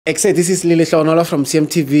Except this is Lily Shawnola from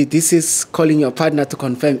CMTV. This is calling your partner to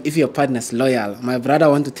confirm if your partner is loyal. My brother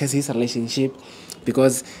want to test his relationship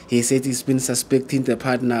because he said he's been suspecting the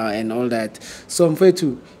partner and all that. So I'm afraid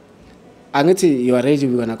to. I'm going to you are ready.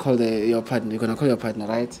 We're gonna call your partner. You're gonna call your partner,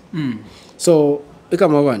 right? So,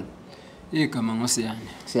 Ikama one.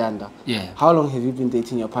 Sianda. Yeah. How long have you been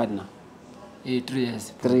dating your partner? 3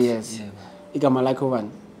 years. 3 years. Yeah. Ikama like one.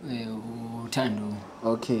 Utando.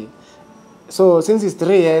 Okay. So since it's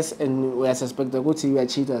 3 years and we are suspected that you are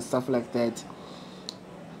cheated and stuff like that,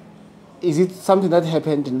 is it something that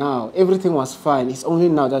happened now? Everything was fine. It's only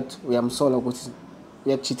now that we are solo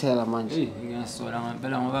we are cheated manje. Ngiyasola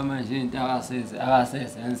ngempela ngoba manje into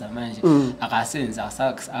akasezenza manje akasenzi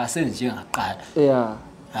njengaqala. Yeah.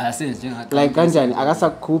 Akasenzi njengaqala. Like kanjani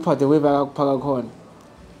akasakhupha the way bakakuphaka khona.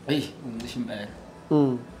 Ngisho impela.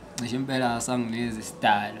 Ngisho impela asanginezi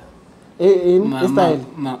style. In style.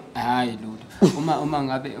 Hayi lutho. Uma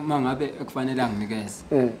ngabe kufanele anginikeze.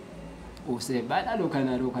 Usebala lokho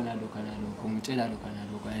ngitshela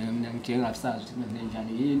lokho mina ngijengabusazi ukuthi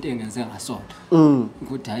ngenjani into engenze ngasona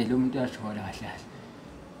ukuthi hayi lo muntu uyashola kahle kahle.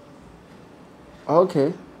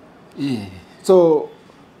 Okay. Yeah. So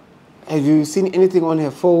have you seen anything on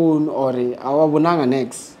her phone or awabonanga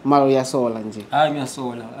next mara uyasola nje? Hayi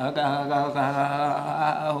ngiyasola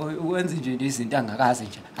wenza nje izinto angakazi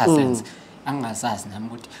nje asenze angasazi nami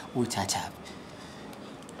ukuthi uthathaphi.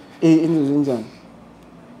 Into njani?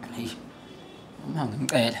 Hayi uma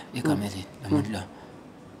ngicela egameleni lamuntu lo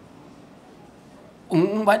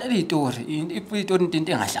ungibalela istory istory into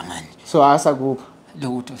engahlangani So asakupha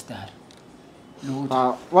lokho star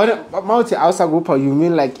what mawuthi awusakupha you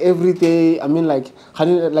mean like every day? I mean like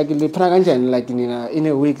liphana kanjani like in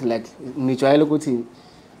a week like nijwayele ukuthi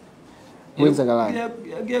wenza kanjani?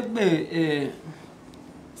 Kube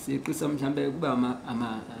siqisa mhlambe kuba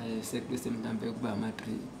ama seqisa mhlambe kuba ama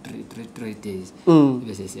 3 days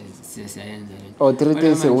bese siyayenza lento or 3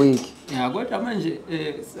 days a week. Yeah, kodwa manje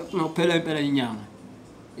sekunokuphela impela inyanga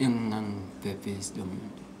engangibhebhesi lo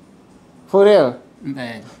muntu. For real?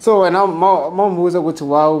 Impela. So wena mawumbuza ukuthi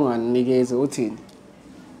wa unganikeze uthini?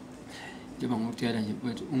 Njengoba ngikutshela nje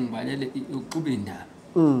mfowethu ungibalele uqhube indaba.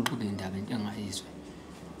 Uqhube indaba into engayizwe.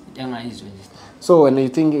 Into engayizwe nje. So when you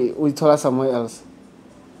think we told us somewhere else?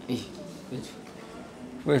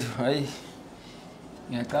 Wait, hayi.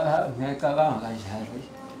 Ngiyacabanga kanjalo.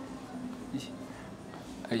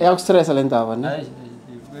 Iyakustress le ndaba ne?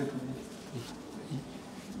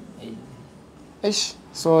 Eish,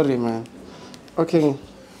 sorry man. Okay.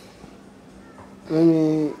 Let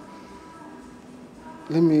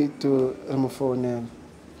me do my phone now.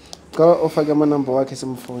 Go ufake ama number wakhe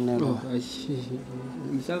simphone now.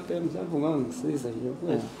 Mhlawumbe ungangisiza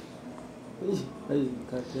nje.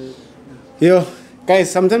 Yo,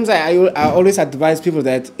 guys, sometimes I always advise people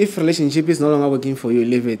that if relationship is no longer working for you,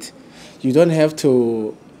 leave it. You don't have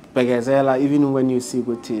to begazela even when you see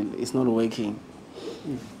good till it's not working.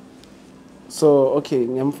 So okay,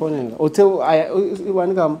 ngiyamfonela. Uthe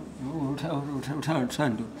iwani kama?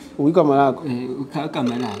 Uthando. Uyigama lakho?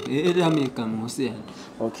 Igama lakho. Elami igama ngosiyana.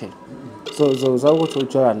 Okay. So zawukuthi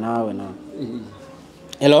ujola nawe na.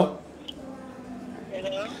 Hello?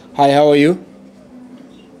 Hello. Hi, how are you?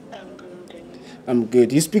 I'm good. I'm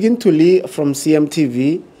good. You're speaking to Lee from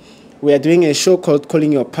CMTV. We are doing a show called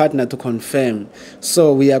Calling Your Partner to Confirm.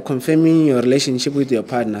 So we are confirming your relationship with your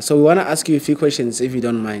partner. So we want to ask you a few questions if you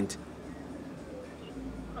don't mind.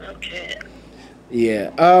 Okay.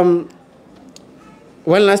 Yeah.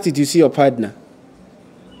 When last did you see your partner?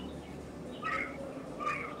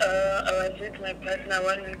 I was with my partner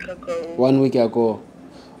 1 week ago. 1 week ago.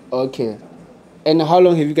 Okay. And how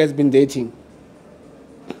long have you guys been dating?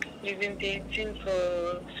 We've been dating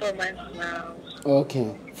for 4 months now.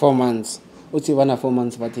 Okay. 4 months. What's it 4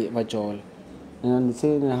 months vajol? And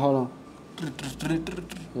say how long? 3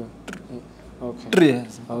 Okay. 3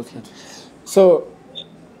 years. Okay. So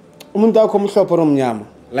umuntu wakho umhlophe or omnyama?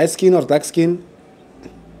 Light skin or dark skin?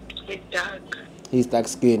 He's dark. He's dark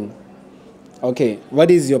skin. Okay. What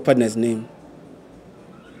is your partner's name?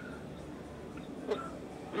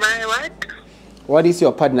 My what? What is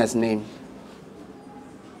your partner's name?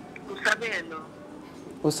 Usabelo.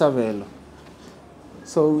 Usavelo.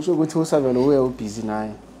 So usho ukuthi Usavelo uye busy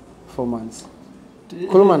naye 4 months.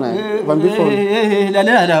 Khuluma naye bambi phone.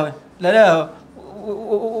 Lalela lawe. Lalela.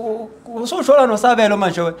 Usushola noSabelo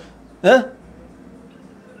manje wena.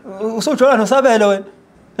 Usushola noSabelo wena.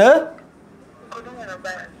 Khuluma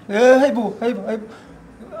nobani? Hayibo.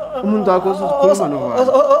 Umuntu wakho usukhuluma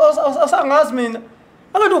nobani? Asangazi mina.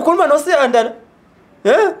 Abantu ukhuluma noSiyanda la.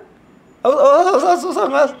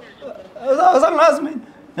 Asangazi mina.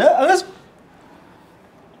 Angazi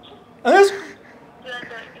Angizwa.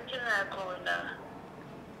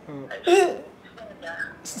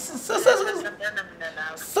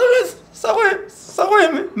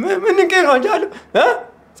 Sakwe mina inkinga njalo.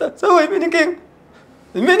 Sakwe mina inkinga.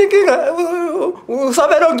 Mina inkinga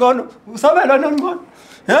usabela ongcono, usabela nongcono.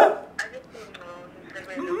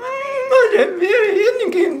 Manje yini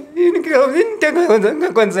inkinga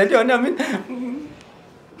ngikwenzelwe yona mina.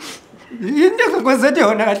 Yini ngikwenzelwe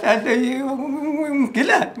yona kahle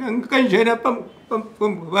ngila kanjena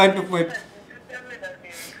abantu futhi.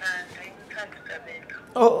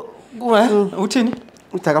 Oh, uthini?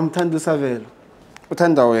 Uthi akamthandi uSavelo.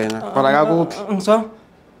 Uthanda wena. Phela kakuphi? Ngizwa.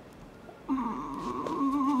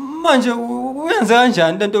 Manje uyenze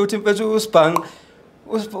kanjani lento uthi mfethu usibhanqe?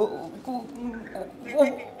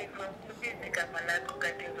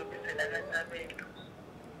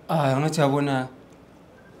 Ah, ngathi yabona.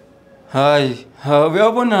 Hayi,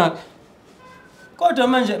 uyabona. Kodwa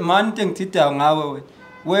manje mani into engithida ngawe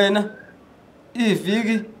wena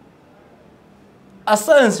iviki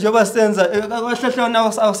asenze njengoba senza kahle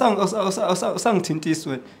awusangithintisi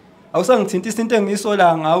wena. Awusangithintisa into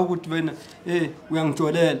engiyisola ngawe ukuthi wena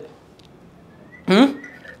uyangitholela.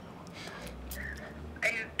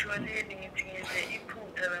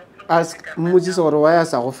 Ask Mujiso or why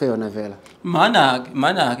asa go fe yona vela.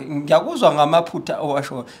 Mana-ke ngiyakuzwa ngamaphutha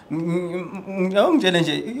owasho. Ngiyongitshela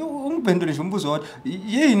nje ungiphendule nje umbuzo wodwa.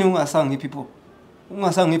 Yini ungasangiphi pho?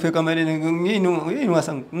 Ungasangiphi ekameleni yini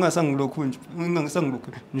ungasangilokhu nje.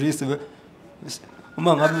 Ungasangilokhu nje isibe.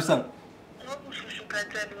 Uma ngabe usang ngokushushu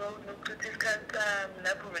khathele nokuthi isikhathi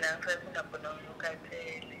lapho mina ngisafuna khona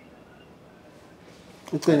ukhathele.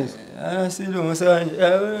 Uqinisa. Silungise kanje.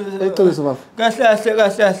 Eqiniso baba.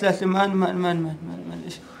 Kahle mani.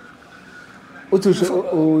 Uthi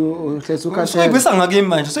uhlezi ukhathele. Soyibisa ngakimi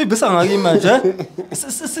manje.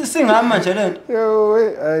 Singami manje lento. Yo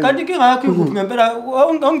hey. Kanti inkinga yakho ikuphi ngempela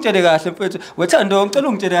ungitshele kahle mfethu. Wethando ngicela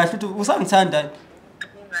ungitshele kahle ukuthi usangithanda.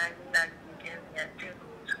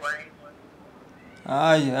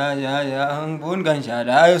 Hayi angiboni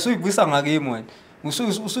kanjalo. Hayi usuyibisa ngakimi wena.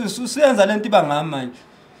 Usuyenza lento ibangami manje.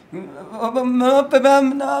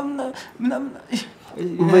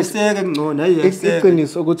 Umeseke ngcono ayiyeseke.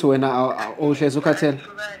 Iqiniso ukuthi wena uhlezi ukhathele.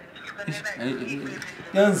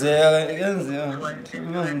 Yenzeka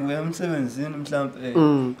ngibuya emsebenzini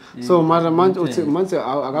mhlawumbe. So manje uthi manje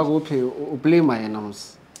akakuphi ublame yena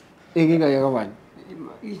mos. Inkinga yakabani?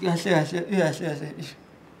 Kahle.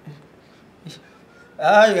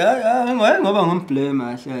 Hayi ngoba ngomblame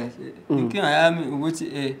kahle. Inkinga yami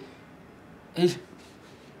ukuthi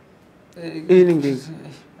Inkinga.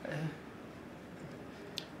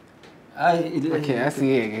 Hayi Okay,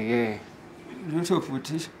 asiyeke. Lutho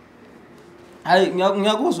futhi. Hayi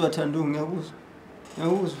ngiyakuzwa Thando ngiyakuzwa.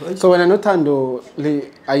 So when Nothando,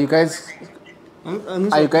 are you guys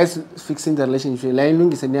fixing the relationship? La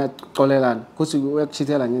ilungise niyaxolelana ukuthi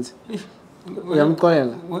uyakuchithela ngithi.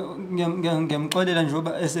 Uyamxolela? Ngiyamxolela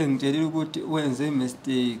njengoba esengitshelile ukuthi wenze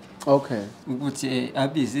imistake. Okay. Ukuthi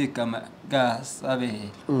abize igama kaSabelo.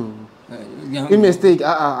 I-mistake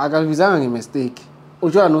akabizanga nge-mistake.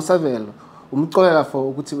 Ujola noSavelo umxolela for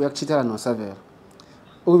ukuthi uyakuchithela noSavelo.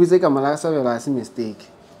 Ukubiza igama la Savelo asi-mistake.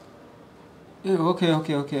 Okay.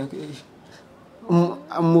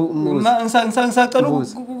 Ngisacela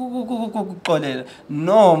ukuxolela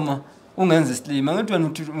noma ungenza isilima ngithi wena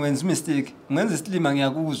uthi wenza mistake ungenza isilima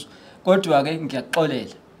ngiyakuzwa kodwa ke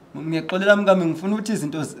ngiyaxolela mngami ngifuna ukuthi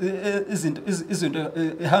izinto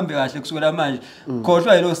ehambe kahle kusukela manje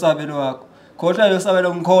khohlwa yilo Savelo wakho khohlwa yilo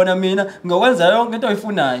Savelo ngikhona mina ngokwenza yonke into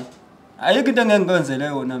oyifunayo ayikho into engeke ngikwenzele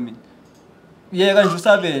yona mina yeka nje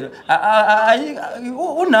uSavelo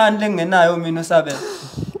unani lengenayo mina uSavelo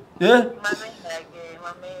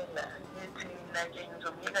Mamela nithi nake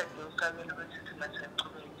ngizomnika nje uSavelo ukuthi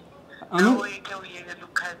masaqhubeke. Awuyeke uyeke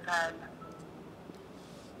ukukhathala.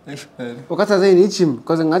 Ukhathaze yini gym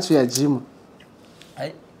because ngathi uya gym.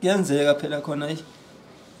 Hayi kuyenzeka phela khona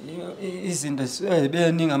izinto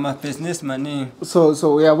beningi ama business maningi.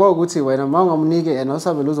 So uyabona ukuthi wena mawungamnike yena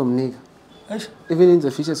uSavelo uzomnika. Even in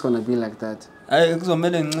the future it's going to be like that. Hayi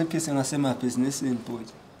kuzomela nginciphise ngasemabhizinisini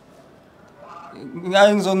futhi.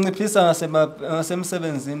 Ngaye ngizonciphisa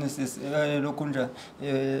ngasemsebenzini lokhu nje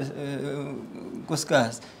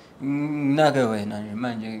nkosikazi nginake wena nje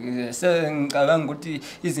manje sengicabanga ukuthi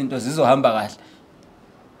izinto zizohamba kahle.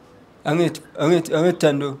 Angithi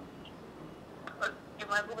Thando.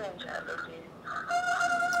 Ngibakube njalo nje.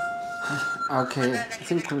 Okay,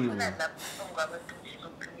 simkhuluma naye.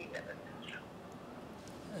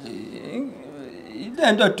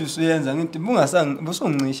 Ilento odusuyenza ngithi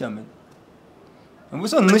bungasangicisha mina.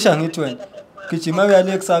 Ubusongicisha ngithi wena. gijima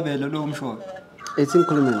uyale kusabela lo mshoyo ethi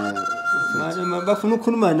ngikhulume naye manje bafuna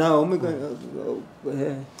ukukhuluma nawe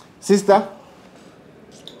sister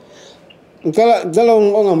ngicela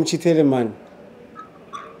ongamchithele man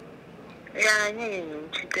ya ngeke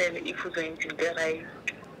ngimchithele if uzoyintshintela right.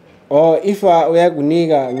 Oh, if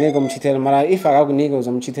uyakunika ngeke umchithele mara if akakunika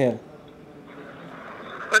uzomchithela.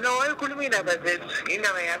 Bona wayikhuluma indaba zethu,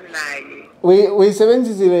 indaba yami naye.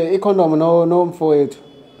 Uyisebenzisile icondom no mfowethu.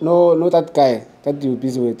 No that guy that you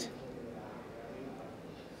busy with.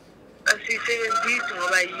 Asisebenzisi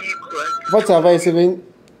ngoba yikho. What have I seven?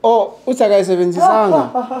 Oh, uthakayisebenzisanga.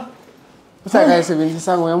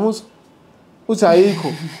 Uthakayisebenzisanga uyamuzwa? Uthi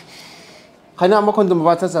ayikho. Khana ama-condom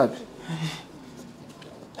bathathaphi?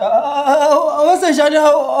 Awasenjani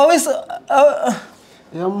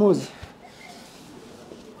Uyamuzwa?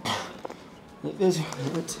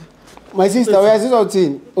 My sister, uyazizwa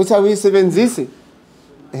uthini? Uthi awuyisebenzisi?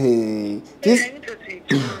 Hey, this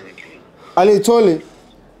alithole.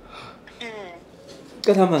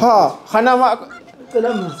 Ha, khana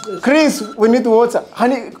Chris, we need water.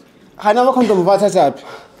 Khana ama-condom bathathaphi?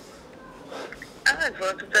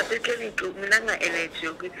 Angazwa ukuthi clinic mina nga energy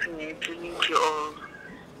ukuthi ngiye clinic or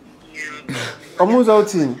Amuzwa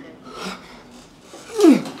uthini?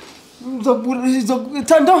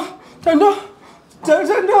 Thando.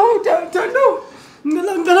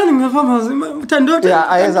 Ngicela ngingafamazi Thando.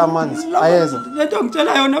 Yeah, ayeza amanzi. Ayeza. Lento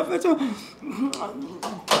ngitshela yona mfethu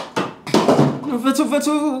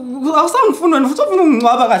awusangifuna futhi ufuna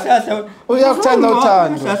ungcwaba kahle. Uyakuthanda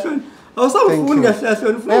uthando. Awusangifuni kahle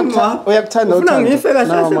ufuna ungcwaba. Uyakuthanda uthando. Ufuna ngife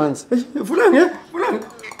kahle. Amanzi. Ufuna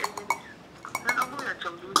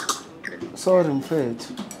Sorry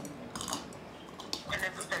mfethu.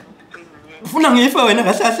 Ufuna ngife wena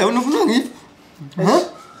kahle ufuna ngife.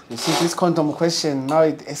 You see this condom question now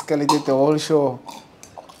it escalated the whole show.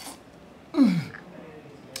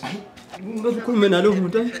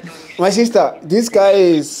 My sister, this guy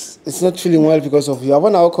is not feeling well because of you. I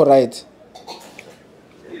want to right.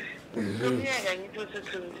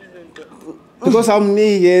 Because I'm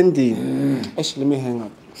ending. Actually, let me hang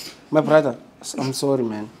up. My brother, I'm sorry,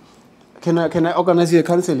 man. Can I organize your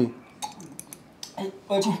counseling?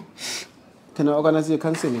 Can I organize your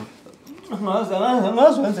counseling?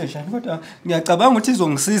 Ngazwenze njani kodwa ngiyacabanga ukuthi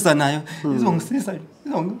izongisiza nayo izongisiza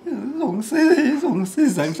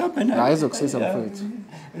mhlawumbe nayo Hayi izokusiza mfethu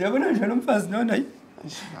uyabona nje lo mfazi nona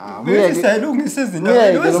uyeke wenzani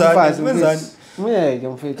uyeke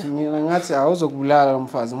mfethu mina ngathi awuzokubulala lo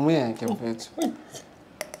mfazi uyeke mfethu.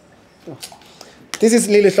 This is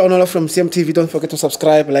Lily Hlonolo from CMTV. Don't forget to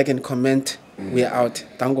subscribe, like and comment. We are out.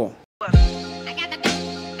 Tango.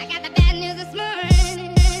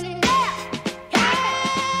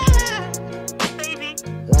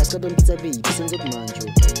 So by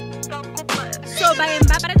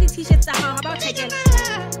embabara the t-shirts how about taking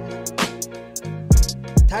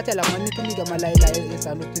thatha la manikunika malayila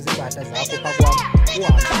esanuthi izibahla zakho phakwami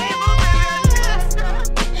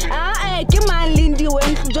uhambe ke mali ndiwe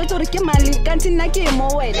njojo ri ke mali kanti nna ke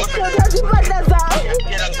mo wena kodwa dipahla zakho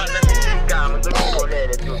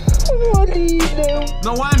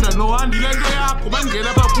no wonder lento yakho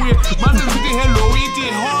bangena babuye manje ngithi hello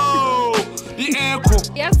ithi ho i-echo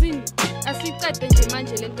yazini asicede nje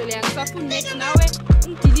manje lento leya ngisafuna next nawe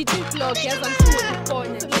ungidelete ublog yazi angifuni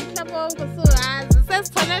ukuqona mhlawumbe so hazi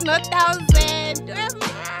sesithole no 1000